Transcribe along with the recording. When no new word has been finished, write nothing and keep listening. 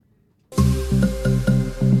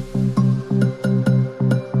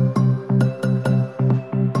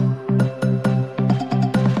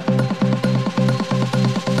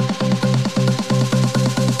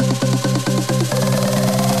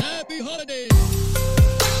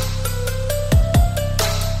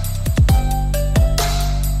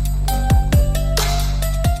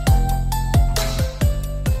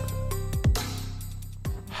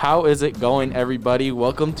How is it going, everybody?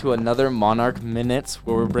 Welcome to another Monarch Minutes,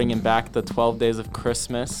 where we're bringing back the 12 days of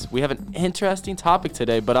Christmas. We have an interesting topic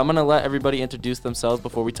today, but I'm going to let everybody introduce themselves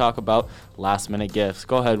before we talk about last-minute gifts.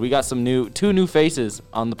 Go ahead. We got two new faces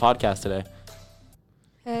on the podcast today.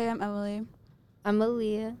 Hey, I'm Emily. I'm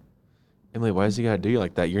Aaliyah. Emily, why does he gotta do you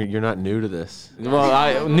like that? You're not new to this.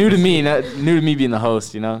 Well, new to me being the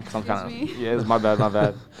host, you know? 'Cause I'm kind of, yeah, it's my bad.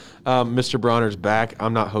 Mr. Bronner's back.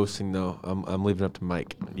 I'm not hosting though. I'm leaving it up to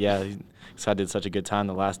Mike. Yeah, because I did such a good time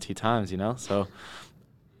the last 2 times, you know? So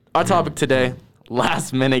our topic today,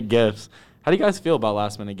 last-minute gifts. How do you guys feel about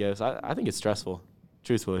last-minute gifts? I think it's stressful,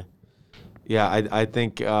 truthfully. Yeah, I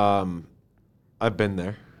think I've been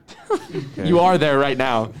there. Okay. You are there right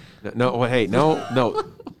now. No.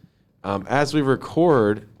 As we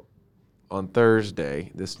record on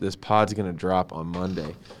Thursday, this pod's gonna drop on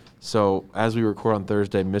Monday. So as we record on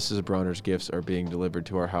Thursday, Mrs. Bronner's gifts are being delivered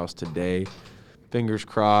to our house today. Fingers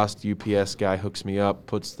crossed, UPS guy hooks me up,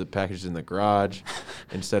 puts the packages in the garage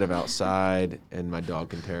instead of outside, and my dog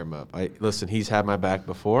can tear them up. Listen, he's had my back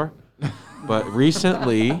before, but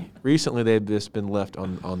recently they've just been left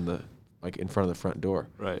on the, like, in front of the front door.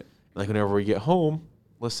 Right. Like, whenever we get home,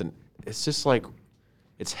 listen, it's just like,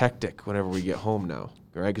 it's hectic whenever we get home now,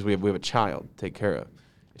 right? Because we have a child to take care of,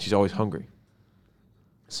 and she's always hungry.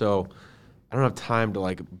 So I don't have time to,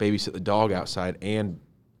 like, babysit the dog outside and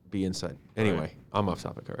be inside. Anyway, right. I'm off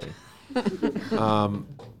topic already.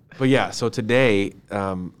 But yeah, so today,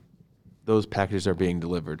 those packages are being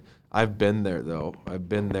delivered. I've been there, though.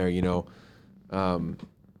 You know.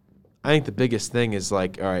 I think the biggest thing is,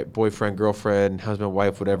 like, all right, boyfriend, girlfriend, husband,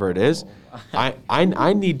 wife, whatever it is.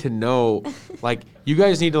 I need to know, like, you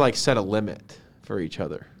guys need to, like, set a limit for each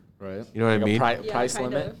other. Right. You know what like I mean? Price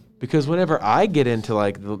limit? Of. Because whenever I get into,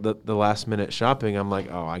 like, the last minute shopping, I'm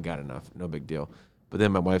like, oh, I got enough. No big deal. But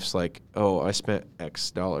then my wife's like, oh, I spent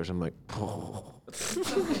X dollars. I'm like, oh.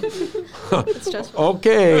 It's stressful.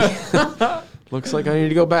 Okay. Looks like I need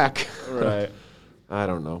to go back. Right. I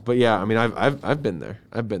don't know. But yeah, I mean, I've been there.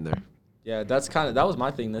 Yeah, that was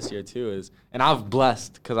my thing this year too, and I was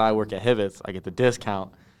blessed because I work at Hivets. I get the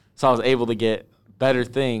discount. So I was able to get better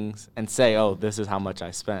things and say, oh, this is how much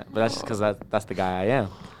I spent. But that's just because that's the guy I am.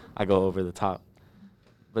 I go over the top.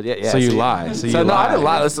 But yeah. So you lie. I didn't lie.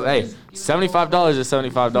 Hey, $75 is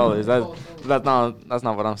 $75. That's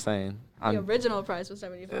not what I'm saying. The original price was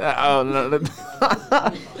 $75. Oh no.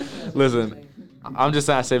 Listen, I'm just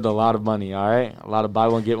saying I saved a lot of money. All right, a lot of buy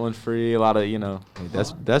one get one free. A lot of Hey,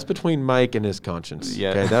 that's between Mike and his conscience. Yeah.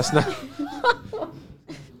 Okay, that's not.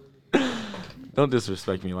 Don't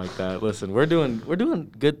disrespect me like that. Listen, we're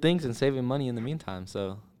doing good things and saving money in the meantime.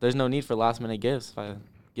 So there's no need for last minute gifts if I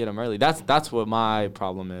get them early. That's what my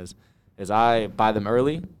problem is I buy them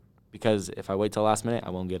early because if I wait till last minute, I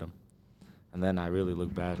won't get them, and then I really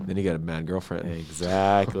look bad. Then you got a mad girlfriend.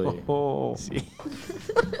 Exactly. Oh.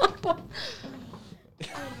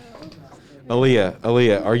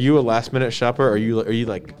 Aaliyah, are you a last minute shopper? Or are you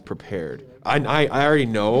like prepared? I already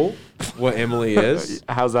know what Emily is.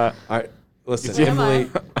 How's that? Listen,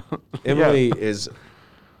 Emily is.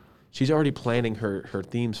 She's already planning her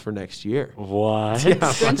themes for next year. What? Yeah,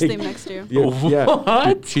 Grinch theme next year. Yeah.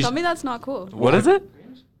 What? Tell me that's not cool. What is it?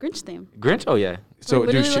 Grinch theme. Grinch? Oh yeah. So like,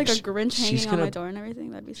 literally dude, like a Grinch hanging on gonna, my door and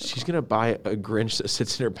everything. That'd be so She's cool. gonna buy a Grinch that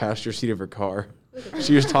sits in her passenger seat of her car.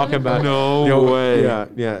 She was talking about No way.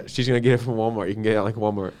 Yeah. She's gonna get it from Walmart. You can get it at like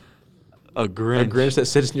Walmart. A Grinch. A Grinch that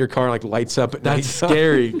sits in your car and like lights up at night. That's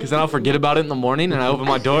scary because then I'll forget about it in the morning and I open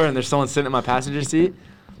my door and there's someone sitting in my passenger seat.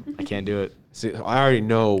 I can't do it. See, I already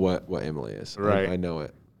know what Emily is. Right. I know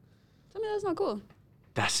it. Tell me that's not cool.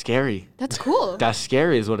 That's scary. That's cool. That's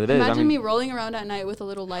scary is what it is. Imagine me rolling around at night with a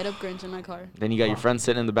little light up Grinch in my car. Then you got your friend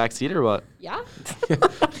sitting in the back seat or what? Yeah?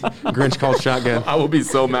 Grinch called shotgun. I would be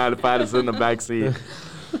so mad if I had to sit in the back seat.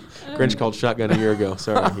 Grinch called shotgun a year ago.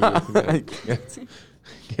 Sorry.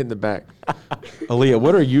 Get in the back. Aaliyah,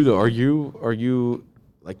 what are you though? Are you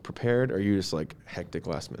like prepared? Or are you just like hectic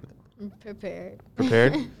last minute? I'm prepared.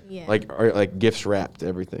 Prepared? Yeah. Like gifts wrapped,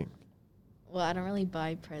 everything. Well, I don't really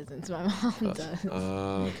buy presents. My mom does.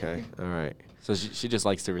 Okay. All right. So she just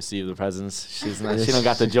likes to receive the presents. She don't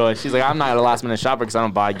got the joy. She's like, I'm not a last minute shopper because I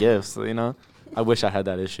don't buy gifts. You know, I wish I had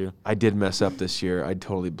that issue. I did mess up this year. I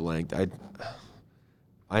totally blanked.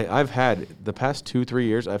 I've had the past 2-3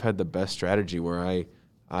 years. I've had the best strategy where I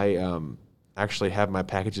actually have my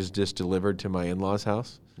packages just delivered to my in-laws'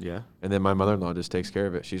 house. Yeah. And then my mother-in-law just takes care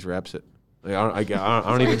of it. She wraps it. Like, I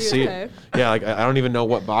don't even see it. Yeah, like I don't even know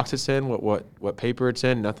what box it's in, what paper it's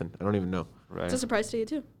in, nothing. I don't even know. Right. It's a surprise to you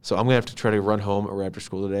too. So I'm gonna have to try to run home right after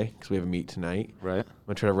school today because we have a meet tonight. Right. I'm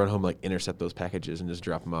gonna try to run home, like intercept those packages and just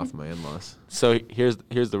drop them off at my in-laws. So here's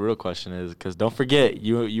the real question is, because don't forget,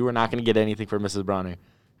 you were not going to get anything for Mrs. Bronner.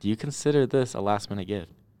 Do you consider this a last-minute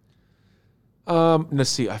gift? Let's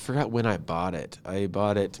see. I forgot when I bought it. I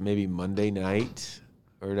bought it maybe Monday night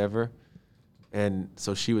or whatever. And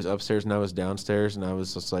so she was upstairs and I was downstairs, and I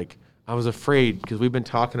was just like, I was afraid because we've been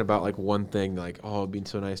talking about like one thing, like, oh, it'd be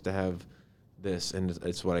so nice to have this, and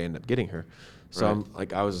it's what I ended up getting her. So Right. I'm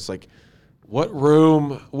like, I was just like, what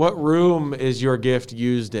room is your gift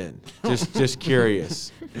used in? Just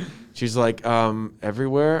curious. She's like,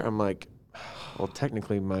 everywhere. I'm like, well,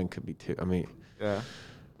 technically mine could be too. I mean, Yeah.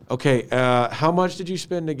 okay, how much did you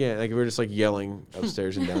spend again? Like we were just like yelling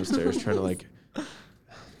upstairs and downstairs, trying to like.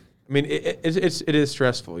 I mean, it is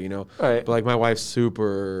stressful, you know. Right. But like my wife's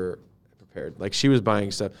super prepared. Like she was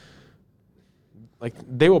buying stuff. Like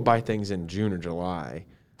they will buy things in June or July,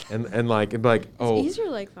 and like it'd be like, oh, It's easier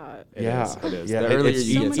like that. It yeah, is, it is. yeah. The earlier It's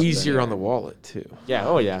you get something. easier on the wallet too. Yeah.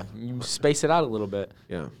 Oh, yeah. You space it out a little bit.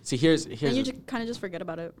 Yeah. See, here's And you kind of just forget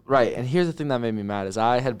about it. right. And here's the thing that made me mad is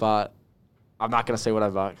I had bought. I'm not gonna say what I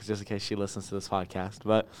bought, 'cause just in case she listens to this podcast,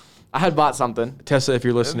 but I had bought something. Tessa, if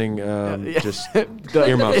you're listening, just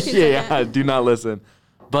earmuffs. yeah. Do not listen.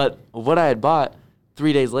 But what I had bought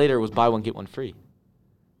 3 days later was buy one get one free.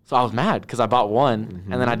 So I was mad because I bought one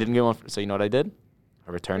and then I didn't get one. So you know what I did?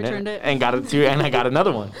 I returned it and got it too, and I got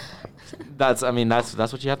another one. That's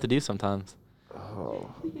what you have to do sometimes. Oh.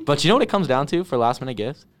 But you know what it comes down to for last minute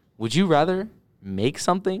gifts? Would you rather make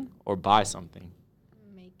something or buy something?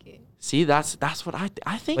 Make it. See, that's what I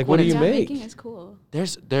think. Like, when what do it's- you Yeah, make? making is cool.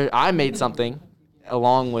 I made something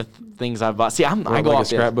along with things I've bought. See, I What, go like a off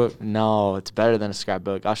the- scrapbook? No, it's better than a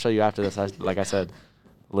scrapbook. I'll show you after this. Like I said,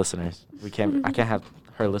 listeners, I can't have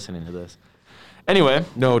her listening to this. Anyway,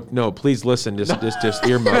 No, please listen. Just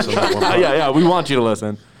earmuffs on that one part. yeah, we want you to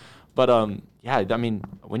listen. But yeah, I mean,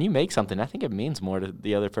 when you make something, I think it means more to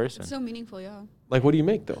the other person. It's so meaningful, yeah. Like, what do you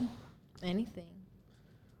make though? Anything.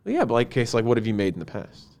 Well, yeah, but like, case like, what have you made in the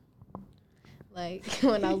past? Like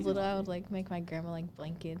when I was little, I would like make my grandma like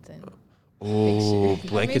blankets and Oh, Picture.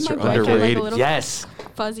 blankets I are made my blanket like a underrated. little Yes,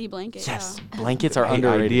 fuzzy blanket. yes, Yeah. blankets are Hey,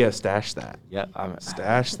 underrated. idea, stash that. Yeah,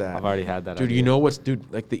 Stash that. I've already had that. Dude, idea. you know what's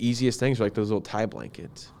like the easiest things are like those little tie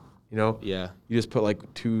blankets. You know? Yeah, You just put like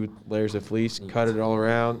 2 layers of fleece, cut it all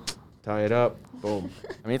around, tie it up, boom.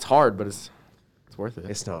 I mean it's hard, but it's worth it.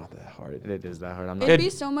 It's not that hard. It is that hard. I'm not. It'd be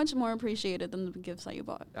so much more appreciated than the gifts that you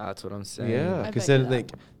bought. That's what I'm saying. Yeah, I because bet you then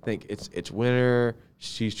think it's winter.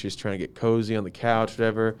 She's just trying to get cozy on the couch,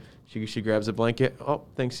 whatever. She grabs a blanket. Oh,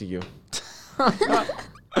 thanks to you.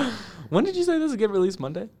 When did you say this would get released?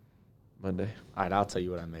 Monday? Monday. All right, I'll tell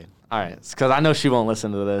you what I made. All right, because I know she won't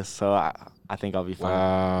listen to this, so I think I'll be fine.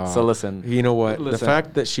 Wow. So listen. You know what? Listen. The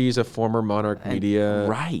fact that she's a former Monarch And- Media.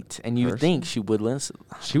 right, and you person. think she would listen?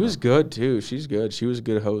 She was good too. She's good. She was a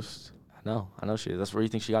good host. I know she is. That's where you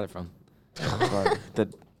think she got it from.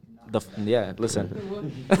 Yeah,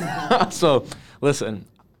 listen. So, listen,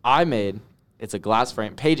 I made, it's a glass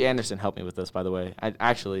frame. Paige Anderson helped me with this, by the way.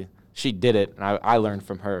 She did it, and I learned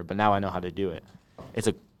from her, but now I know how to do it.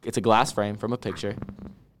 It's a glass frame from a picture,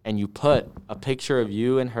 and you put a picture of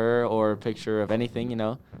you and her or a picture of anything, you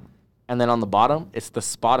know, and then on the bottom, it's the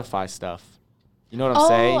Spotify stuff. You know what I'm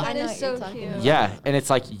saying? I know That is what so you're talking cute. about. Yeah, and it's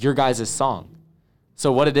like your guys' song.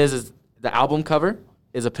 So what it is the album cover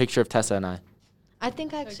is a picture of Tessa and I. I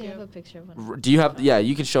think I actually cute. have a picture of one. Do you have? Yeah,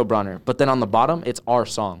 you can show Bronner. But then on the bottom, it's our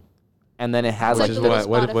song, and then it has It's like Which like is the the, little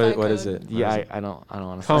what? Spotify What is code. it? yeah. I don't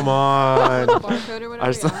want to. Come on. Barcode or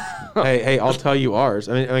whatever. Yeah. hey, I'll tell you ours.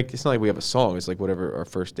 I mean, it's not like we have a song. It's like whatever our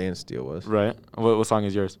first dance deal was. Right. What song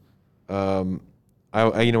is yours?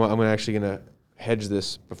 I you know what? I'm actually gonna hedge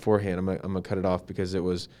this beforehand. I'm gonna cut it off because it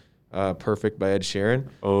was "Perfect" by Ed Sheeran.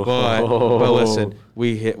 Oh. But listen,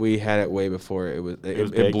 we had it way before it was was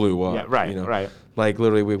it big. blew up. Yeah, right, You know? right. Like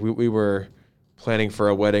literally, we were planning for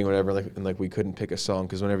a wedding, or whatever, and we couldn't pick a song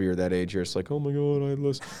because whenever you're that age, you're just like, oh my god,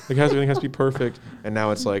 everything has to be perfect. And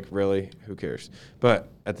now it's like, really, who cares? But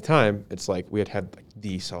at the time, it's like we had like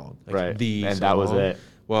the song, like Right. the And song. that was it.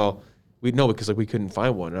 Well, we know because like we couldn't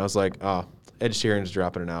find one, and I was like, Ed Sheeran's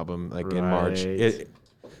dropping an album like in March. Right.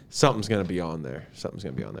 Something's gonna be on there.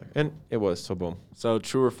 And it was. So boom. So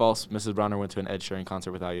true or false? Mrs. Bronner went to an Ed Sheeran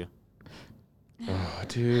concert without you. Oh,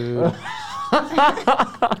 dude,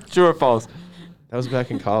 True or false? that was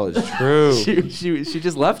back in college. True. She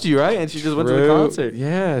just left you, right? And she just went to the True. concert.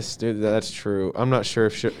 Yes, dude, that's true. I'm not sure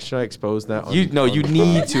if should I expose that one. You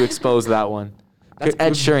need to expose that one. That's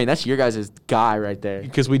Ed Sheeran. That's your guys' guy right there.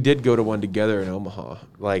 Because we did go to one together in Omaha,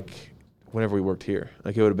 like whenever we worked here.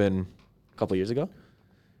 Like it would have been couple years ago,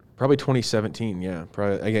 Probably 2017. Yeah,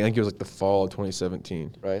 probably. I think it was like the fall of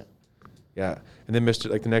 2017. right? Yeah, and then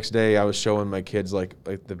the next day, I was showing my kids like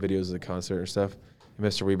the videos of the concert and stuff. And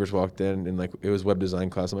Mr. Weavers walked in, and like it was web design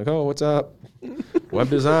class. I'm like, oh, what's up? Web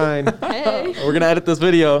design. Hey. We're gonna edit this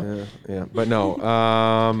video. Yeah, but no.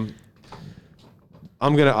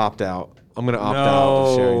 I'm gonna opt out. I'm gonna opt out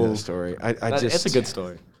of sharing that story. It's a good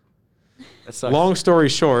story. That sucks. Long story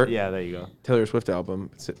short. Yeah, there you go. Taylor Swift album.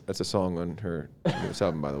 That's a song on her newest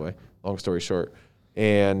album, by the way. Long story short,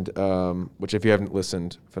 and which if you haven't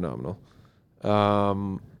listened, phenomenal.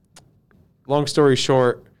 Long story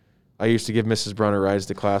short, I used to give Mrs. Brunner rides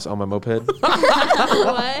to class on my moped.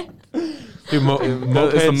 What? Dude,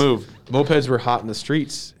 mopeds, It's a move. Mopeds were hot in the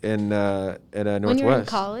streets in Northwest. When you were in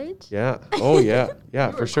college? Yeah. Oh yeah. Yeah,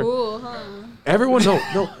 You for were sure. Cool, huh? Everyone, no.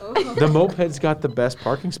 The mopeds got the best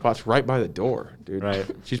parking spots right by the door, dude. Right.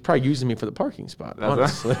 She's probably using me for the parking spot,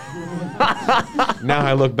 That's honestly. Now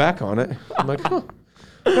I look back on it, I'm like, huh.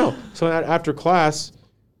 No. So after class,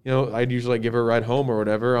 I'd usually give her a ride home or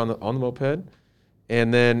whatever on the moped,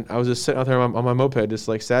 and then I was just sitting out there on my moped, just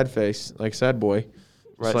like sad face, like sad boy.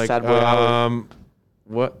 Right, Just like, sad boy Howard.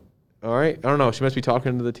 what? All right. I don't know. She must be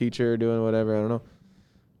talking to the teacher, doing whatever. I don't know.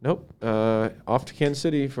 Nope. Off to Kansas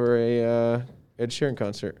City for a Ed Sheeran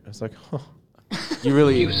concert. I was like, huh. You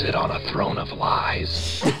really. You sit on a throne of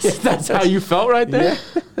lies. That's how you felt right there.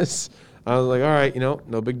 Yes. I was like, all right,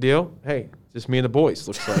 no big deal. Hey, just me and the boys.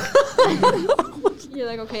 Looks like. You're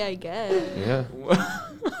like, okay, I guess. Yeah.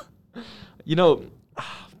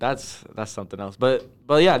 That's something else. But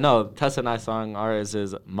yeah, no. Tessa and I song ours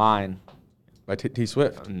is Mine. By T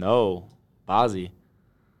Swift. No, Bozzy.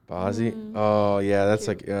 Bozzy. Oh yeah, that's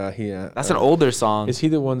like he. That's an older song. Is he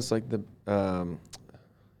the one's like the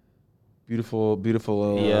beautiful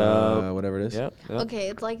Yep. whatever it is? Yep. Okay,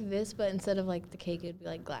 it's like this, but instead of like the cake, it'd be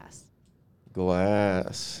like glass.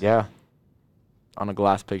 Glass. Yeah. On a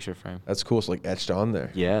glass picture frame. That's cool. It's like etched on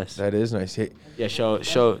there. Yes. That is nice. Hey, Yeah. Show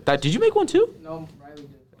that. Did you make one too? No, Riley did.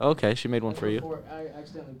 Okay, she made one for you. Before I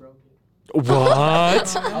accidentally broke it.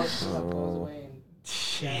 What? I was away and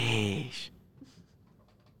Sheesh.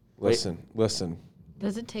 listen.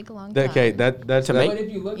 Does it take a long time? Okay, that's To that, make- But if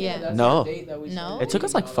you look Yeah. at it, that's No. the date that we No. started It took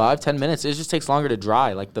us dating, like though. 5-10 minutes. It just takes longer to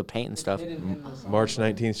dry, like the paint and stuff. Did it in the summer. March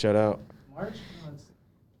 19th. Shout out. March?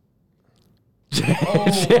 No,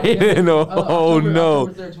 it's- Jaden, oh October no.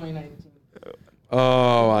 3rd, 2019.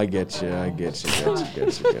 Oh, I get you.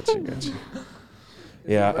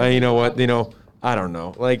 Yeah, you know what? I don't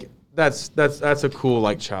know. Like that's a cool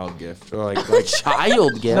like child gift or like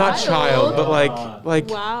Child gift. not child, but like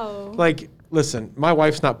Wow. like listen, my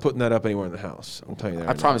wife's not putting that up anywhere in the house. I'm telling you that.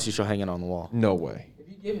 I right promise you she'll hang it on the wall. now. No way. If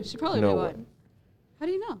you give it, She probably No would. way. How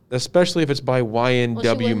do you know? Especially if it's by YNW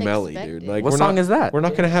wouldn't Melly, expect dude. it. Like What we're song not, is that? We're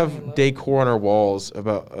not gonna have decor on our walls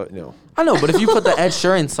about I know, but if you put the Ed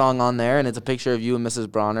Sheeran song on there and it's a picture of you and Mrs.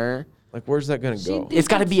 Bronner, like where's that gonna She go? did- it's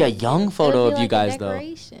got to be a young It'll photo be of you like a guys, though.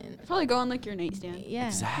 decoration. Probably go on like your nightstand. Yeah.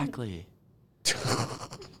 Exactly.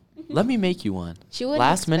 Let me make you one. She wouldn't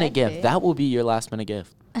Last minute expect gift. it. That will be your last minute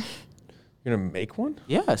gift. You're gonna make one?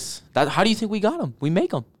 Yes. How do you think we got them? We make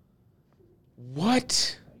them.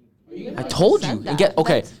 What? I told you. said And that.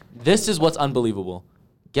 okay, That's- this is what's unbelievable.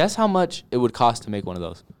 Guess how much it would cost to make one of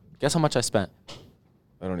those. Guess how much I spent.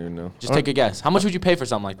 I don't even know. Just take a guess. How much would you pay for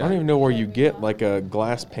something like I don't that? even know where you get like a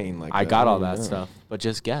glass pane like that. I got don't all even that know. stuff, but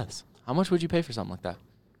just guess. How much would you pay for something like that?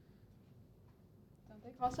 Don't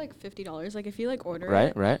they cost like $50? Like if you like order Right,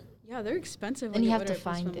 it. right, Yeah, they're expensive. And when you have order to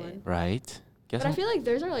from find it. someone. right. Guess But I how- feel like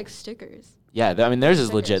theirs are like stickers. yeah, I mean theirs is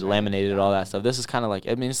Stickers, legit, right? laminated, all that stuff. This is kind of like,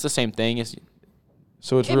 I mean, it's the same thing. It's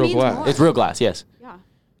So it's It real means glass. more. it's real glass, yes. Yeah.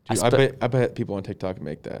 Dude, I bet people on TikTok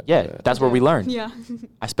make that. Yeah, that's where we learn. Yeah.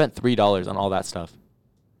 I spent $3 on all that stuff.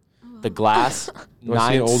 The glass, You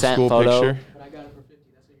wanna see an 9-cent old school photo. picture? But I got it for 50.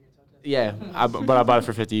 That's what you're talking about. Yeah, but I bought it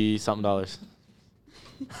for $50-something.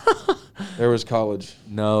 There was college.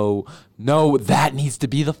 No, that needs to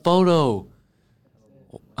be the photo.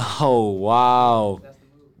 Oh wow.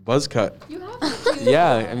 Buzz cut. You have to.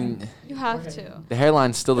 Yeah, I mean You have to. the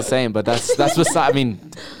hairline's still the same, but that's beside. I mean,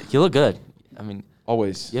 you look good. I mean,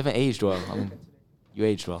 Always. you haven't aged well. I mean, you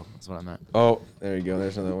aged well. That's what I meant. Oh, there you go.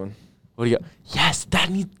 There's another one. What do you got? Yes, that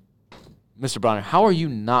needs. Mr. Bronner, how are you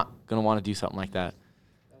not gonna want to do something like that?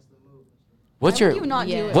 What's Why your would you not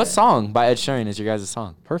do Yeah. it? what song by Ed Sheeran is your guys'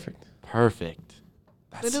 song? Perfect. Perfect.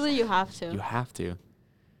 That's, Literally, you have to. you have to.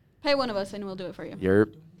 Pay one of us and we'll do it for you. You're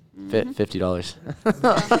fit $50.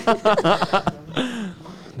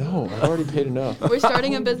 No, I've already paid enough. We're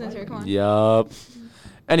starting a business here. Come on. Yup.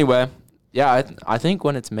 Anyway, yeah, I think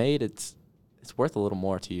when it's made, it's worth a little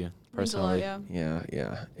more to you. Means a lot, personally.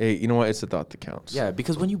 Yeah. Hey, you know what? It's the thought that counts. Yeah,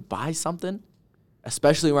 because when you buy something,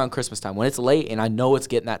 especially around Christmas time, when it's late and I know it's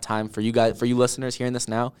getting that time for you guys, for you listeners hearing this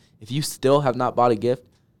now, if you still have not bought a gift,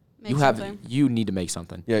 Make something. you need to make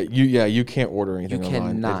something. You can't order anything online.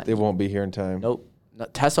 cannot. It won't be here in time. Nope. No,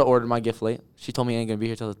 Tessa ordered my gift late. She told me I ain't gonna be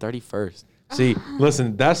here till the 31st. See,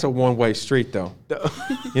 listen, that's a one-way street, though.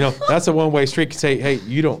 That's a one-way street. Say, hey,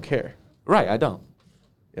 you don't care. Right, I don't.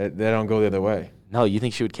 They don't go the other way. No, you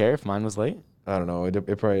think she would care if mine was late? I don't know. It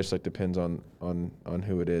probably just like depends on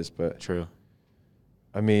who it is. But True.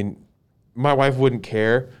 I mean, my wife wouldn't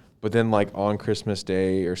care, but then like on Christmas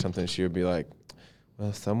Day or something, she would be like,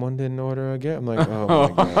 "Well, someone didn't order a gift." I'm like, "Oh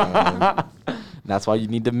my god." That's why you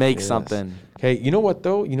need to make Yes. something. Okay, you know what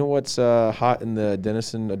though? You know what's hot in the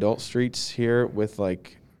Denison adult streets here with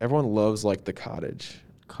like everyone loves like the Cottage.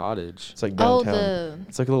 Cottage. It's like Oh, downtown.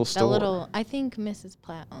 It's like a little that store. little. I think Mrs.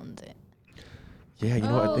 Platt owns it. Yeah, you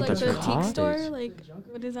know what? I think like that's the right. boutique store. Like,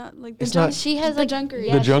 what is that? Like the It's not- She has the like Junkery.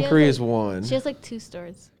 yeah, The she has, Junkery like- is one. She has like 2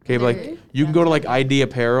 stores. Okay, but Really? like you can go to like ID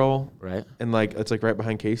Apparel Right? and like it's like right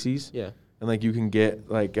behind Casey's. Yeah. And like you can get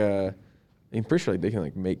like I'm pretty sure like they can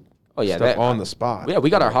like make Oh, yeah, stuff that- on the spot. Yeah, we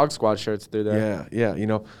got our Hog Squad shirts through there. Yeah, you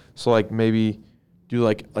know. So like maybe do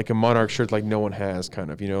like a Monarch shirt like no one has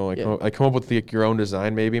kind of, you know, like Yeah. like come up with like your own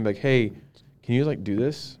design maybe and be like, "Hey, can you like do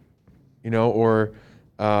this?" You know, or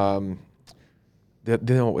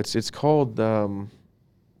it's called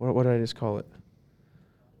what did I just call it?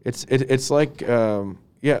 It's like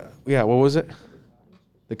what was it?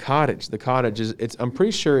 The Cottage. The Cottage is I'm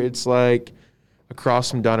pretty sure it's like across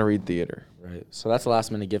from Donna Reed Theater. Right. So that's a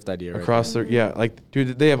last minute gift idea, right? Across the like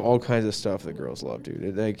dude, they have all kinds of stuff that girls love,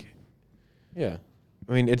 dude. Like Yeah.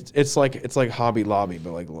 I mean it's like Hobby Lobby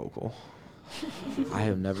but like local.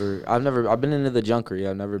 I've been into the Junkery.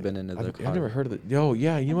 I've never been into the I've never heard of it. Yo,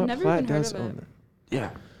 yeah, you know I've what? never Platt even heard does of it. own it. Yeah.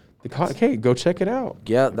 Okay, go check it out.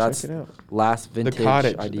 Yeah, Go that's check it out. last vintage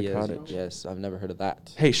Cottage, the ideas. Cottage. Yes, I've never heard of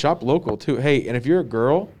that. Hey, shop local too. Hey, and if you're a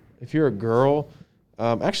girl,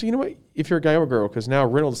 actually, you know what? If you're a guy or a girl, because now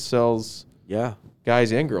Reynolds sells Yeah.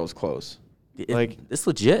 guys and girls clothes. Like it's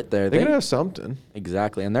legit there. they gotta have something.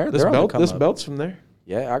 Exactly, and they're This on the come this up. belt's from there.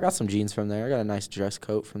 Yeah, I got some jeans from there. I got a nice dress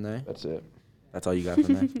coat from there. That's it. That's all you got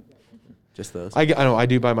from there. Just those. I know I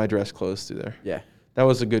do buy my dress clothes through there. Yeah. That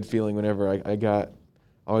was a good feeling whenever I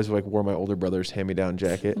always like wore my older brother's hand-me-down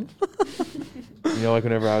jacket. You know, like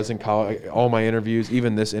whenever I was in college, all my interviews,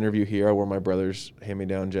 even this interview here, I wore my brother's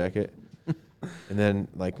hand-me-down jacket. And then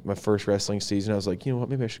like my first wrestling season, I was like, you know what,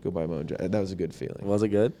 maybe I should go buy my own jacket. That was a good feeling. Was it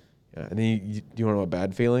good? Yeah. And then do you want to know a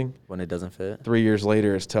bad feeling? When it doesn't fit? 3 years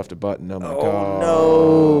later, it's tough to button. I'm like,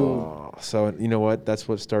 Oh, oh. So you know what? That's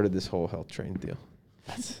what started this whole health train deal.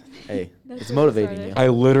 Hey, That's it's what motivating started. you. I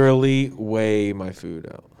literally weigh my food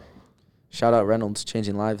out. Shout out Reynolds,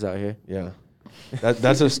 changing lives out here. Yeah.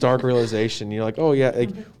 That's a stark realization. You're like, oh yeah,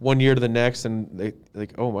 like 1 year to the next, and they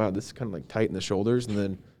like, oh wow, this is kind of like tight in the shoulders, and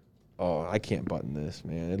then, oh, I can't button this,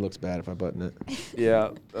 man. It looks bad if I button it.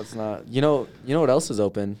 Yeah, that's not. You know what else is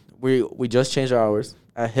open? We just changed our hours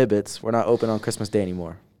at Hibbett's. We're not open on Christmas Day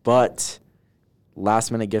anymore. But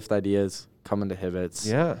last minute gift ideas coming to Hibbett's.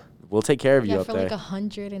 Yeah. We'll take care of you Yeah, up for there. like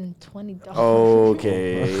 $120.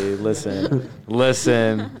 Okay, listen.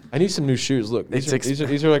 I need some new shoes. Look,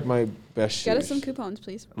 these are like my best shoes. Get us some coupons,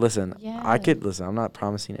 please. Listen, Yeah. I'm not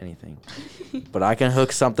promising anything, but I can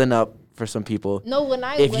hook something up for some people. No, when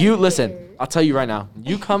I If went you listen, there- I'll tell you right now.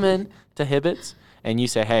 You come in to Hibbett's and you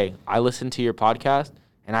say, "Hey, I listened to your podcast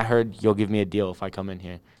and I heard you'll give me a deal if I come in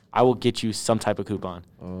here." I will get you some type of coupon.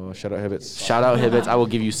 Oh, shout out Hibbett's. Shout out Hibbett's. I will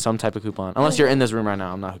give you some type of coupon. Unless you're in this room right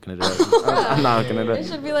now, I'm not hooking it up. I'm not hooking it It up.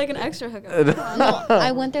 should be like an extra hookup. no,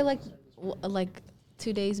 I went there like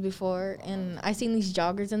 2 days before, and I seen these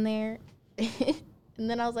joggers in there, and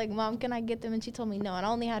then I was like, "Mom, can I get them?" And she told me no, and I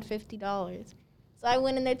only had $50. So I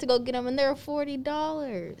went in there to go get them, and they were $40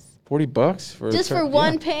 $40 for just for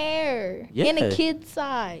one pair in Yeah. a kid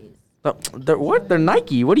size. They're what? They're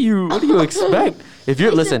Nike. What do you expect? If you're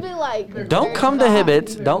They should listen, be like don't come to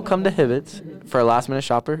Hibbett's. Don't come to Hibbett's for a last minute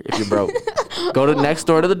shopper if you're broke. Go to next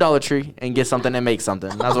door to the Dollar Tree and get something and make something.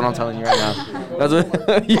 That's what I'm telling you right now. That's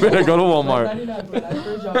what you better go to Walmart.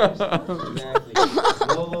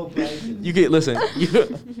 You get listen.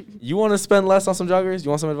 You want to spend less on some joggers? You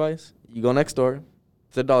want some advice? You go next door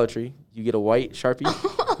to the Dollar Tree. You get a white Sharpie.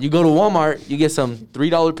 You go to Walmart. You get some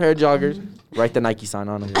 $3 pair of joggers. Write the Nike sign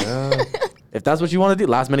on them. Yeah. If that's what you want to do,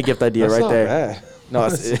 last minute gift idea That's right not there. bad. No,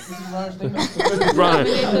 it's, Bronner.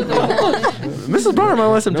 Mrs. Bronner might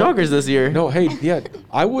want some joggers this year. No, hey, yeah,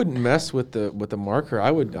 I wouldn't mess with the marker.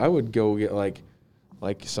 I would go get like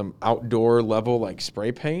some outdoor level like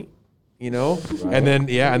spray paint, you know, and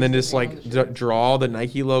then just like draw the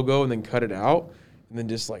Nike logo and then cut it out and then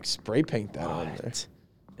just like spray paint that on there.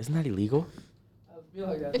 Isn't that illegal? I feel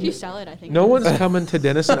like that's If you sell it, I think. No it one's is. coming to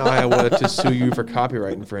Denison, Iowa to sue you for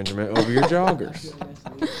copyright infringement over your joggers.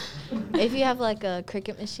 If you have like a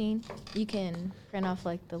Cricut machine, you can print off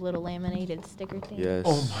like the little laminated sticker thing. Yes.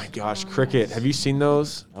 Oh my gosh, Cricut. Have you seen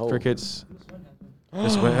those? Oh. Cricuts.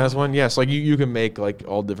 This one has one? Yes, like you can make like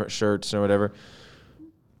all different shirts or whatever.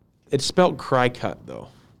 It's spelled Cricut though.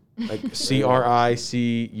 Like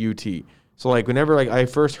Cricut. So like whenever like I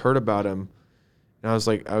first heard about him, and I was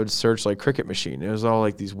like I would search like Cricut machine. It was all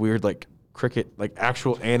like these weird like cricket, like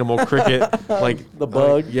actual animal cricket, like The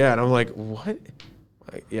bug. yeah, and I'm like, what?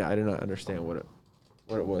 Like, yeah, I did not understand what it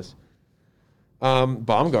was.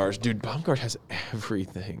 Baumgars, dude. Baumgars has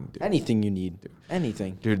everything, dude. Anything you need.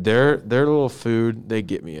 Anything. Dude, their little food, they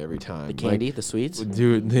get me every time. The candy, the sweets.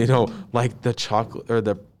 Dude, you know, like the chocolate or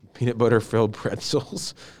the peanut butter filled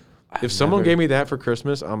pretzels. If someone never- gave me that for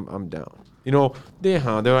Christmas, I'm down. You know, they're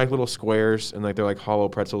like little squares and like they're like hollow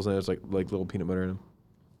pretzels and there's like little peanut butter in them.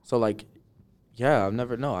 So like, yeah, I've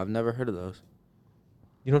never heard of those.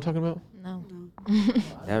 You know what I'm talking about? No.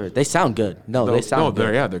 Never. They sound good. No, they sound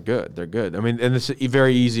good. they're good. They're good. I mean, and it's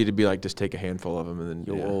very easy to be like just take a handful of them and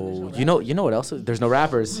then. Yeah. Yo, you know what else is? There's no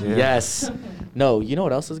wrappers. Yeah. Yes. No, you know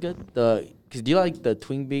what else is good? Cause do you like the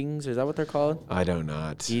twing bings? Is that what they're called? I do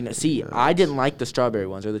not. See, I didn't like the strawberry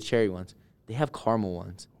ones or the cherry ones. They have caramel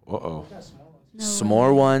ones. Uh-oh. No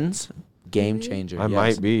S'more way. ones, game changer. I yes.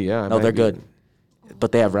 might be, yeah. I No, might they're be. good,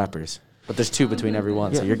 but they have wrappers. But there's two between every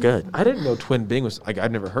one, so Yeah. you're good. I didn't know Twin Bing was like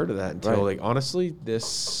I'd never heard of that until Right. like honestly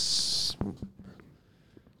this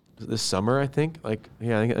summer I think I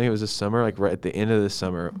think it was this summer like right at the end of this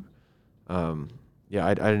summer. Yeah,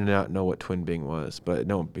 I did not know what Twin Bing was, but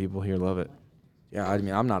no, people here love it. Yeah, I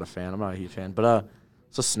mean, I'm not a fan. I'm not a huge fan. But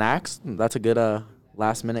so snacks, that's a good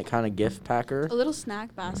last minute kind of gift packer. A little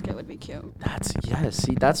snack basket would be cute.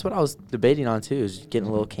 See, that's what I was debating on too, is getting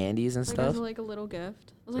little candies and Like stuff. as like a little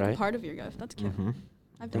gift. It was like Right. a part of your gift. That's cute. Mm-hmm.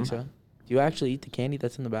 I've Think done so? that. Do you actually eat the candy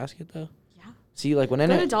that's in the basket though? Yeah. See, like when Go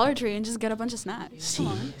to it. Dollar Tree and just get a bunch of snacks. See,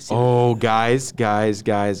 Come on. see. Oh, guys.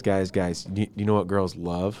 You know what girls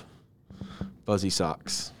love? Fuzzy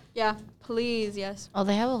socks. Yeah. Please, yes. Oh,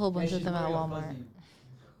 they have a whole bunch of them at Walmart.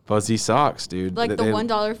 Fuzzy socks, dude. Like the They-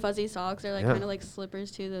 $1 fuzzy socks. They're like Yeah. kind of like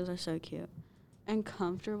slippers too. Those are so cute and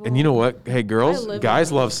comfortable. And you know what? Hey, girls, live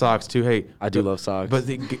guys with love socks too. Hey, I do love socks. but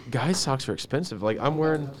the guys' socks are expensive. Like I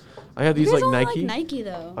have You these guys like all Nike. like Nike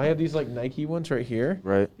though. I have these like Nike ones right here.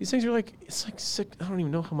 Right. These things are like it's like sick. I don't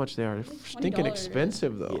even know how much they are. They're stinking $20.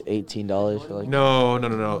 expensive though. $18 for like.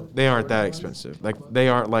 No. They aren't that expensive. Like they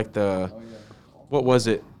aren't like the, what was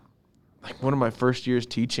it? Like one of my first years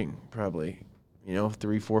teaching, probably,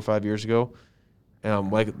 3, 4, 5 years ago.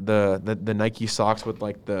 Like the Nike socks with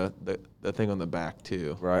like the thing on the back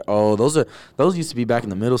too. Right. Oh, those used to be back in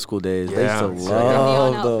the middle school days. They Yeah. used to Like a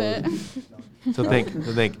love neon those. outfit. So think,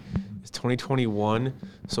 it's 2021.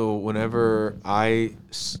 So whenever I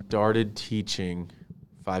started teaching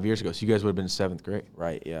 5 years ago, so you guys would have been in 7th grade,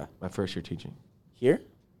 Right. Yeah. my first year teaching. Here.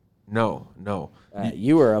 No.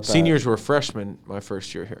 You were up. Seniors were freshmen my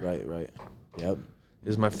first year here. Right. Yep.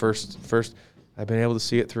 This is my first. I've been able to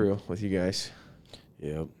see it through with you guys.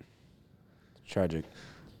 Yep. Tragic.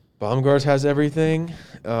 Baumgars has everything. Dude,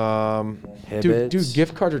 Hibbits.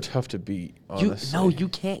 gift cards are tough to beat. Honestly. You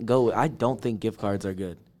can't go. I don't think gift cards are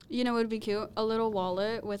good. You know what would be cute? A little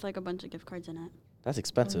wallet with like a bunch of gift cards in it. That's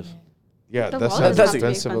expensive. Yeah, The that wallet sounds doesn't have to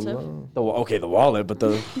be expensive. expensive. alone. The wallet, but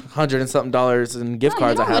the $100 and something in gift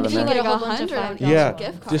cards I have in you there. get Like a a whole bunch of $100 $5 Yeah,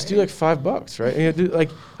 gift card. just do like $5, right? And you do like,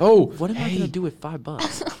 oh, What am I gonna do with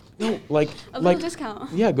 $5? No, like, a like, little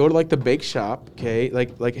discount. yeah, go to like the bake shop, okay?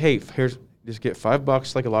 Like, hey, here's just get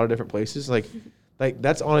 $5, like a lot of different places, like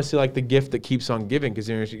that's honestly like the gift that keeps on giving because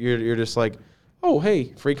you're just like, oh,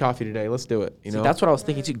 hey, free coffee today, let's do it, you know? That's what I was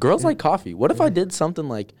thinking too. Girls like coffee. What if I did something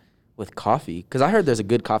like with coffee? Because I heard there's a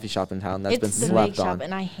good coffee shop in town that's been It's the slept bake shop, on.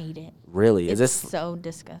 and I hate it. Really? Is It's this? so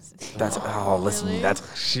disgusting. That's listen. Really? That's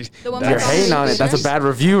The one you're with all hating the on it. That's a pictures? bad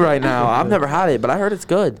review right now. I've never had it, but I heard it's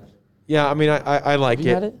good. Yeah, I mean, I like Have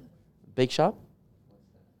you it. had it? Bake shop?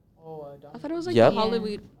 I thought it was like Yep. the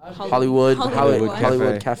Hollywood. Hollywood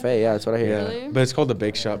Cafe. Cafe. Yeah, that's what I hear. Yeah, Really? but it's called the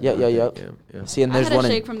Bake Shop. Yeah. Yeah. See, and I there's had a one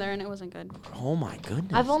shake in. from there and it wasn't good. Oh my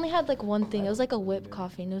goodness. I've only had like one thing. It was like a whipped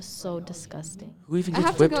coffee, and it was so disgusting. Who even I gets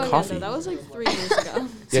have to whipped go coffee? again though. That was like 3 years ago.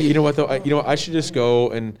 Yeah, you know what though? I should just go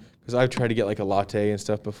and because I've tried to get like a latte and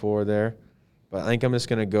stuff before there, but I think I'm just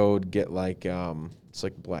gonna go get like it's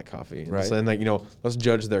like black coffee. And Right. then like let's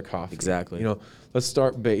judge their coffee. Exactly. Let's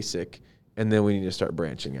start basic, and then we need to start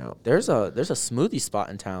branching out. There's a smoothie spot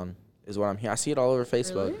in town. is what I'm hearing. I see it all over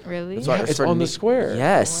Facebook. Really? That's why Yeah, it's for on the new- square.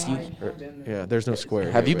 Yes. Yeah, there's no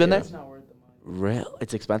square. Have you been there? It's not worth the money. Real?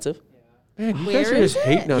 It's expensive. Man, you Where guys are is just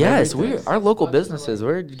hating on Yes, everything. our local businesses.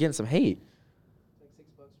 We're getting some hate. It's like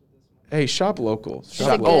 $6 for this one. Hey, shop local. it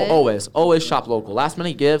Shop good? local. Always shop local. Last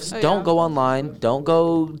minute gifts. Oh, Don't yeah. go online. Don't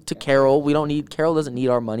go to Carol. Carol doesn't need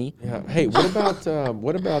our money. Yeah. Hey, what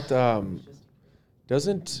about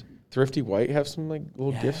doesn't Thrifty White have some like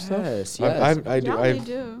little gift stuff? Yes, I do. Yeah, they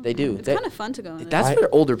do. They do. It's They- kind of fun to go in That's there. for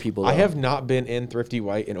older people. I though. have not been in Thrifty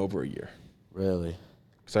White in over a year. Really.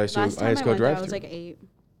 Because Last I time just I go went there, drive I was through. like 8.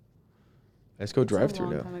 I just go drive It's a through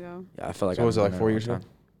long now. time ago. Yeah, I feel like. So was it like 4 years ago?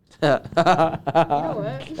 You know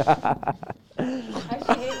what?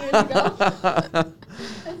 Actually, 8 years ago.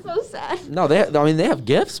 That's so sad. No, they have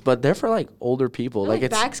gifts, but they're for like older people. Like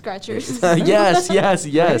it's back scratchers. yes.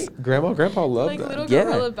 Hey, Grandpa loved Like that. little Yeah.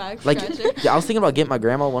 gorilla back Like scratcher. yeah, I was thinking about getting my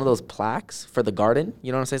grandma one of those plaques for the garden.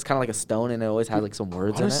 You know what I'm saying? It's kind of like a stone, and it always has like some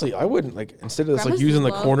words Honestly, in it. I wouldn't like instead of just like Grandmas using the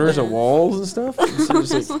love corners of that. walls and stuff. Instead of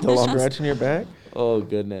just like the long Just- scratching your back. Oh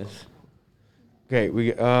goodness. Okay,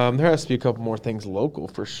 there has to be a couple more things local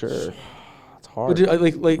for sure. It's But hard. dude,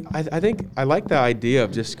 I think I like the idea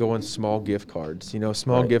of just going small gift cards. You know,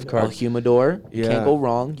 small gift El cards. Humidor. Yeah. Can't go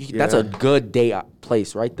wrong. That's a Yeah. good day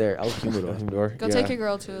place right there. El Humidor. Humidor, Go yeah. take your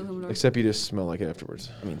girl to Luminor. Except you just smell like it afterwards.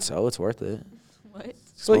 I mean, so it's worth it. What? But you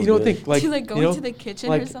Smells don't good. think like Do you like go you know, into the kitchen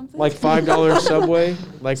like or something? like $5 Subway,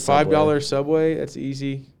 like Subway. $5 Subway. That's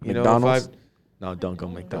easy. You know, McDonald's? five. No, don't go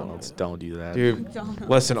McDonald's. Don't do that. Dude, McDonald's.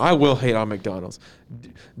 listen, I will hate on McDonald's.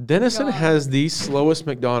 Denison God. has the slowest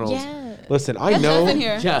McDonald's. Yeah. Listen, I Get know. Jeff in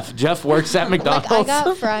here. Jeff works at McDonald's. Like I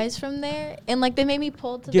got fries from there, and like they made me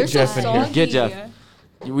pull to Get the Jeff in side. here. Get Jeff.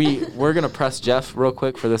 We're gonna press Jeff real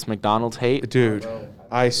quick for this McDonald's hate. Dude,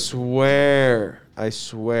 I swear.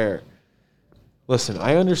 Listen,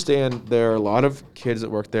 I understand there are a lot of kids that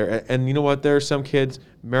work there, and you know what? There are some kids.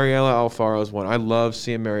 Mariella Alfaro is one. I love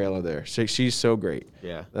seeing Mariella there. She's so great.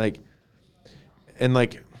 Yeah. Like,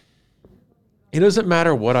 it doesn't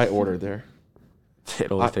matter what I order there.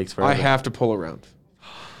 It always takes forever. I have to pull around.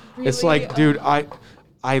 It's like, dude,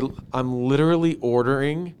 I'm literally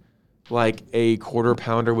ordering like a quarter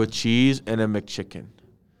pounder with cheese and a McChicken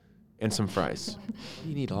and some fries.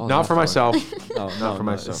 You need all. Not that for myself. Not for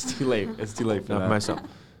myself. It's too late. It's too late for Not that. for myself.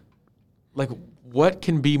 Like, what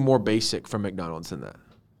can be more basic from McDonald's than that?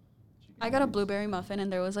 I got a blueberry muffin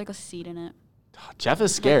and there was like a seed in it. Jeff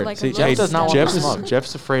is scared. Like a See, little Jeff does not want Jeff's, to smoke.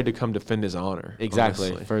 Jeff's afraid to come defend his honor.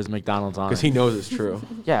 Exactly for his McDonald's honor. Because he knows it's true.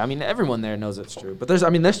 Yeah, I mean everyone there knows it's true. But there's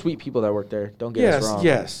sweet people that work there. Don't get us wrong.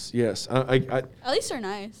 yes. At least they're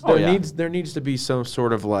nice. Oh, There yeah. there needs to be some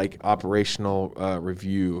sort of like operational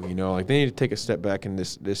review. You know, like they need to take a step back and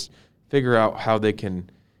this figure out how they can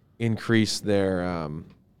increase their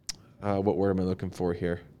what word am I looking for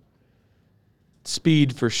here?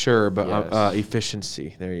 Speed for sure, but Yes.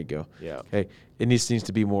 efficiency. There you go. Yeah. Okay, it needs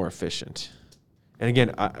to be more efficient. And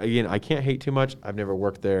again, I can't hate too much. I've never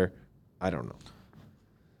worked there. I don't know.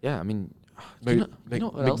 Yeah, I mean, But you know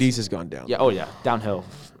what else? McDee's has gone down. Yeah. Oh yeah, downhill.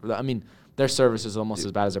 I mean, their service is almost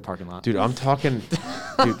as bad as their parking lot. Dude, I'm talking.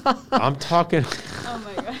 Oh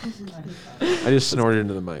my god. I just snorted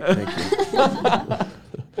into the mic. Thank you.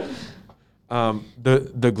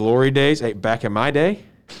 The glory days. Hey, back in my day.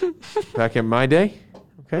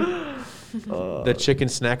 Okay. The chicken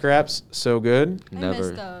snack wraps, so good, I Never.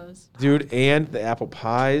 miss those. dude, and the apple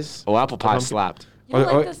pies. Oh, apple pie pumpkin- slapped. You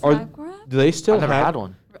don't like the Are- snack wrap? Do they still I've never have had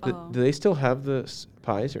one. Oh. Do they still have the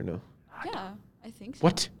pies or no? Yeah, I think so.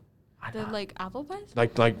 What? The like apple pies?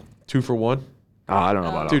 Like 2 for $1? Oh, I don't know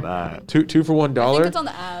about Dude, all that. two for $1. I think it's on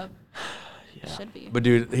the app. Should be. But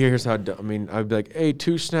dude, here's how. I mean, I'd be like, hey,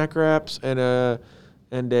 2 snack wraps and a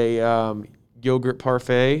yogurt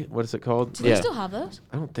parfait. What is it called? Do they Yeah. still have those?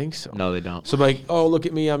 I don't think so. No, they don't. So I'm like, oh, look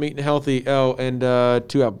at me, I'm eating healthy. Oh, and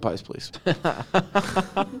 2 apple pies, please.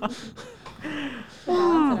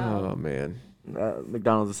 Oh man.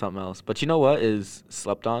 McDonald's is something else. But you know what is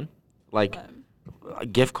slept on? Like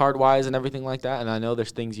gift card wise and everything like that. And I know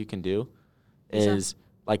there's things you can do. What's that? Is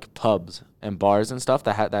like pubs and bars and stuff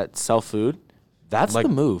that sell food. That's Like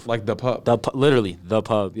the move. Like the pub. Literally the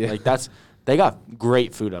pub. Yeah. Like they got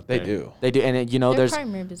great food up They there. do. They do. And it, Their there's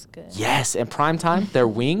prime rib is good. yes, and prime time their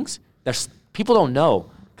wings. There's people don't know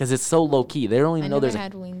because it's so low key. They don't I even know never there's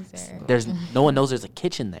had wings there. there's no one knows there's a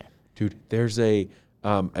kitchen there. Dude, there's a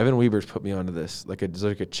Evan Weber's put me onto this. There's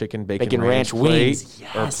like a chicken bacon, Bacon ranch plate wings. or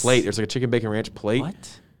Yes. plate. There's like a chicken bacon ranch plate.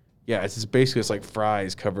 What? Yeah, it's just basically like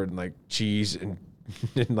fries covered in like cheese and,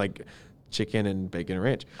 and like chicken and bacon and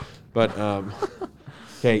ranch. But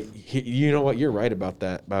okay, you know what? You're right about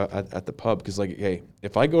that at the pub because like, hey,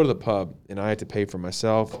 if I go to the pub and I have to pay for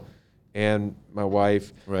myself and my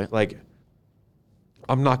wife. Right. Like,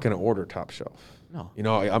 I'm not going to order top shelf. No. You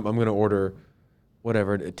know, I'm going to order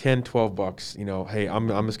whatever, $10, $12. You know, hey, I'm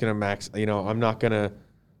just going to max, you know, I'm not going to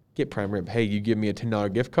get prime rib. Hey, you give me a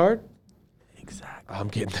 $10 gift card? Exactly. I'm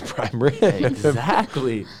getting the prime rib.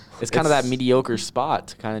 Exactly. It's kind of that It's- mediocre spot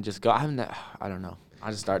to kind of just go. I don't know. I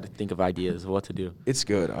just started to think of ideas of what to do. It's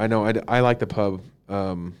good. I know. I like the pub.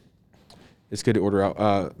 It's good to order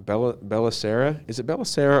out. Bella Sarah. Is it Bella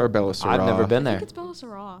Sarah or Bella Sarah? I've never been I there. think it's Bella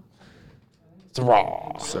Syrah. It's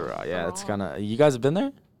raw. So, yeah, it's kind of. You guys have been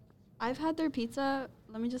there? I've had their pizza.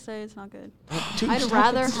 Let me just say it's not good. Dude, I'd stop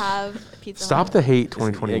rather it. have Pizza Stop Hut. the hate,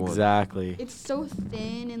 2021. Exactly. It's so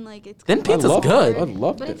thin and like it's. Thin kinda pizza's love it. good. I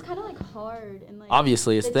loved But it. it's kind of like hard and like.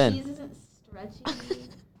 Obviously, it's the thin. cheese isn't stretchy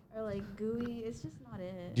or like gooey. It's just not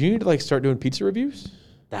it. Do you need to like start doing pizza reviews?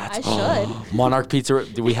 That's I should. Monarch Pizza.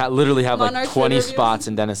 We literally have like Monarch's 20 reviews? spots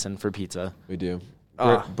in Denison for pizza. We do.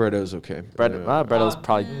 Ah. Bretto's okay. Bretto's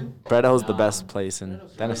probably Bretto's the best place in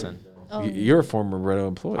Denison. Oh, You're a former Bretto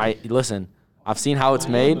employee. I listen. I've seen how it's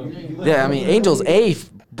made. Yeah, I mean, Angel's a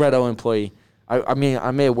Bretto employee. I mean,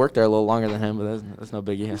 I may have worked there a little longer than him, but that's no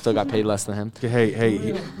biggie. I still got paid less than him.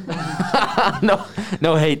 Hey.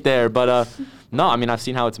 no hate there, but no, I mean, I've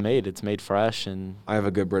seen how it's made. It's made fresh and I have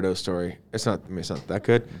a good Bretto story. It's not that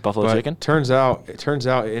good. Buffalo but chicken? Turns out it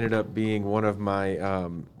ended up being one of my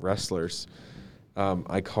wrestlers.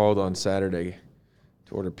 I called on Saturday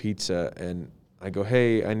to order pizza, and I go,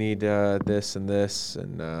 hey, I need this and this,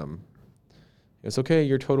 and it's okay.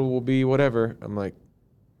 Your total will be whatever. I'm like,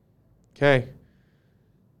 okay.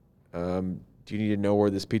 Do you need to know where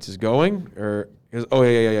this pizza's going? Or he goes, oh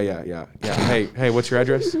yeah. Hey, what's your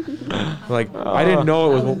address? Like, I didn't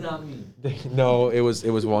know it was. No, it was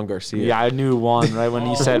Juan Garcia. yeah, I knew Juan right when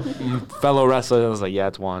he said fellow wrestler. I was like, yeah,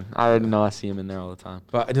 it's Juan. I already know. I see him in there all the time.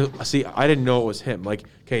 But I didn't know it was him. Like,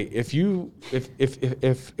 okay, if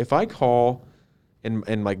I call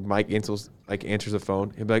and like Mike answers the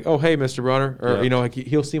phone, he'll be like, oh hey, Mr. Bronner, or Yeah. you know, like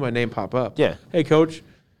he'll see my name pop up. Yeah. Hey, coach,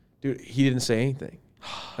 dude, he didn't say anything.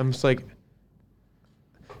 I'm just like,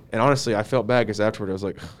 and honestly, I felt bad because afterward I was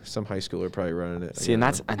like, some high schooler probably running it. See, and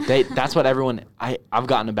that's what everyone. I've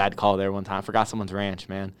gotten a bad call there one time. I forgot someone's ranch,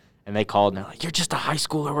 man, and they called and they're like, "You're just a high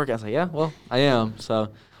schooler working." I was like, "Yeah, well, I am."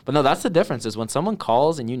 So, but no, that's the difference. Is when someone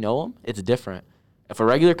calls and you know them, it's different. If a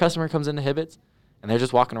regular customer comes into Hibbett's and they're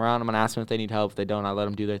just walking around, I'm gonna ask them if they need help. If they don't, I let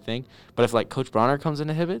them do their thing. But if like Coach Bronner comes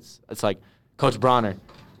into Hibbett's, it's like, Coach Bronner,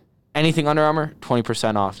 anything Under Armour,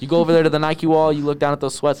 20% off. You go over there to the Nike wall, you look down at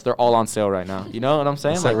those sweats, they're all on sale right now. You know what I'm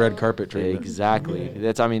saying? It's that red carpet treatment. Exactly.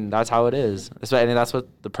 That's how it is. And that's what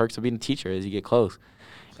the perks of being a teacher is. You get close,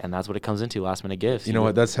 and that's what it comes into. Last minute gifts. You know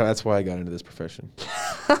what? That's why I got into this profession.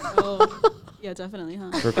 Oh, yeah, definitely,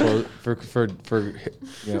 huh? for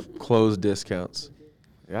closed discounts.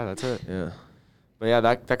 Yeah, that's it. Yeah. But yeah,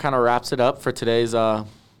 that kind of wraps it up for today's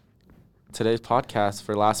podcast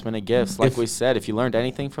for last minute gifts. Like we said, if you learned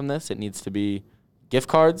anything from this, it needs to be gift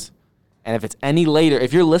cards. And if it's any later,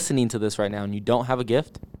 if you're listening to this right now and you don't have a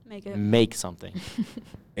gift, Make it. make something.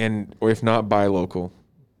 Or if not, buy local.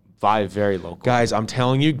 Buy very local. Guys, I'm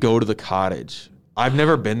telling you, go to the cottage. I've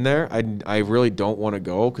never been there. I really don't want to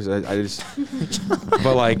go because I just.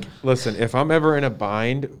 But like, listen, if I'm ever in a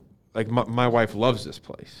bind, like my wife loves this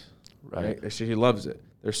place, right? She loves it.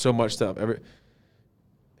 There's so much stuff.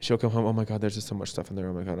 She'll come home. Oh my God, there's just so much stuff in there.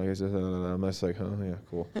 Oh my God, I'm just like, oh yeah,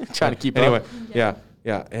 cool. Trying to keep anyway, up.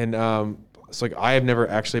 yeah, and it's like I have never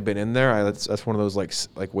actually been in there. That's one of those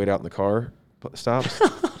like wait out in the car stops.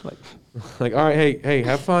 like all right, hey,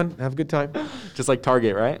 have fun, have a good time. Just like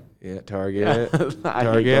Target, right? Yeah, Target, I hate going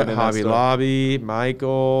Target, in that Hobby store. Lobby,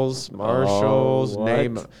 Michaels, Marshalls, what?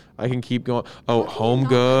 name. I can keep going. Oh, How do you Home not like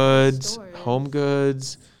Goods, those stores? Home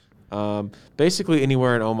Goods. Basically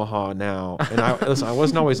anywhere in Omaha now. And listen, I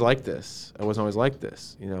wasn't always like this.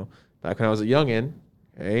 You know, back when I was a youngin',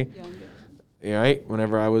 hey, yeah, right.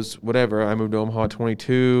 Whenever I was whatever, I moved to Omaha at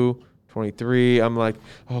 22, 23. I'm like,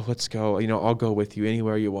 oh, let's go. You know, I'll go with you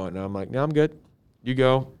anywhere you want. And I'm like, no, I'm good. You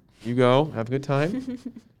go, have a good time.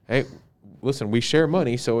 Hey, listen, we share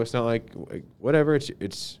money, so it's not like whatever.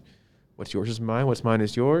 It's what's yours is mine. What's mine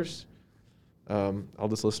is yours. I'll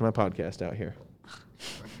just listen to my podcast out here.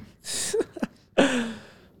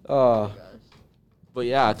 But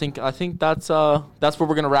yeah, I think that's where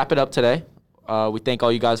we're gonna wrap it up today. We thank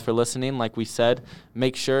all you guys for listening. Like we said,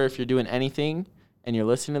 make sure if you're doing anything and you're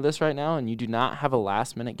listening to this right now and you do not have a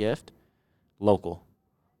last minute gift, local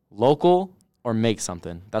or make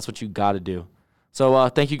something. That's what you got to do. So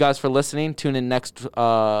thank you guys for listening. Tune in next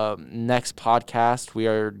podcast. We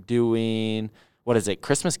are doing, what is it,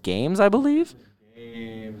 Christmas games, I believe.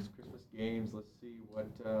 Christmas games. Let's see what.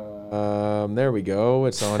 There we go.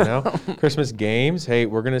 It's on now. Christmas games. Hey,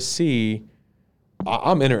 we're gonna see.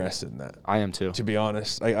 I'm interested in that. I am too. To be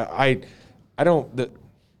honest, I don't.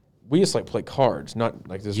 We just like play cards, not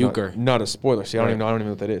like this. Euchre. Not a spoiler. See, I don't even know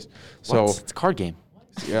what that is. So it's a card game.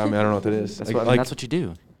 yeah, I mean, I don't know what that is. That's that's what you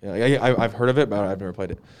do. Yeah, I've heard of it, but I've never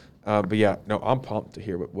played it. But yeah, no, I'm pumped to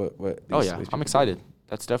hear what. Oh yeah, these I'm people excited.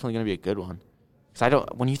 That's definitely gonna be a good one. Cause I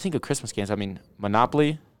don't. When you think of Christmas games, I mean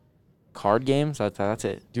Monopoly, card games. That's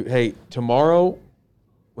it. do. Hey, tomorrow,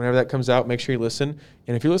 whenever that comes out, make sure you listen.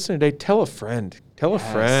 And if you're listening today, tell a friend. Tell a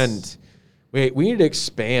friend. We need to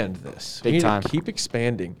expand this. Big we need time. to keep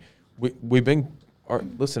expanding. We've been our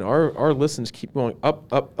listens keep going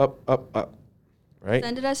up. Right?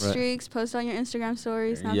 Send it us Right. streaks. Post on your Instagram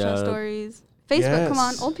stories, Snapchat Yeah. stories, Facebook. Come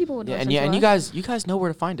on, Yes. old people would Yeah, listen and to you us. guys know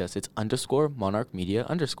where to find us. It's _Monarch Media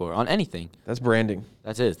 _ on anything. That's branding.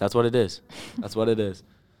 That's it. That's what it is. That's what it is.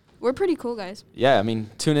 We're pretty cool guys. Yeah, I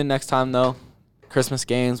mean, tune in next time though. Christmas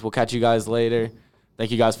games. We'll catch you guys later.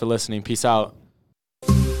 Thank you guys for listening. Peace out.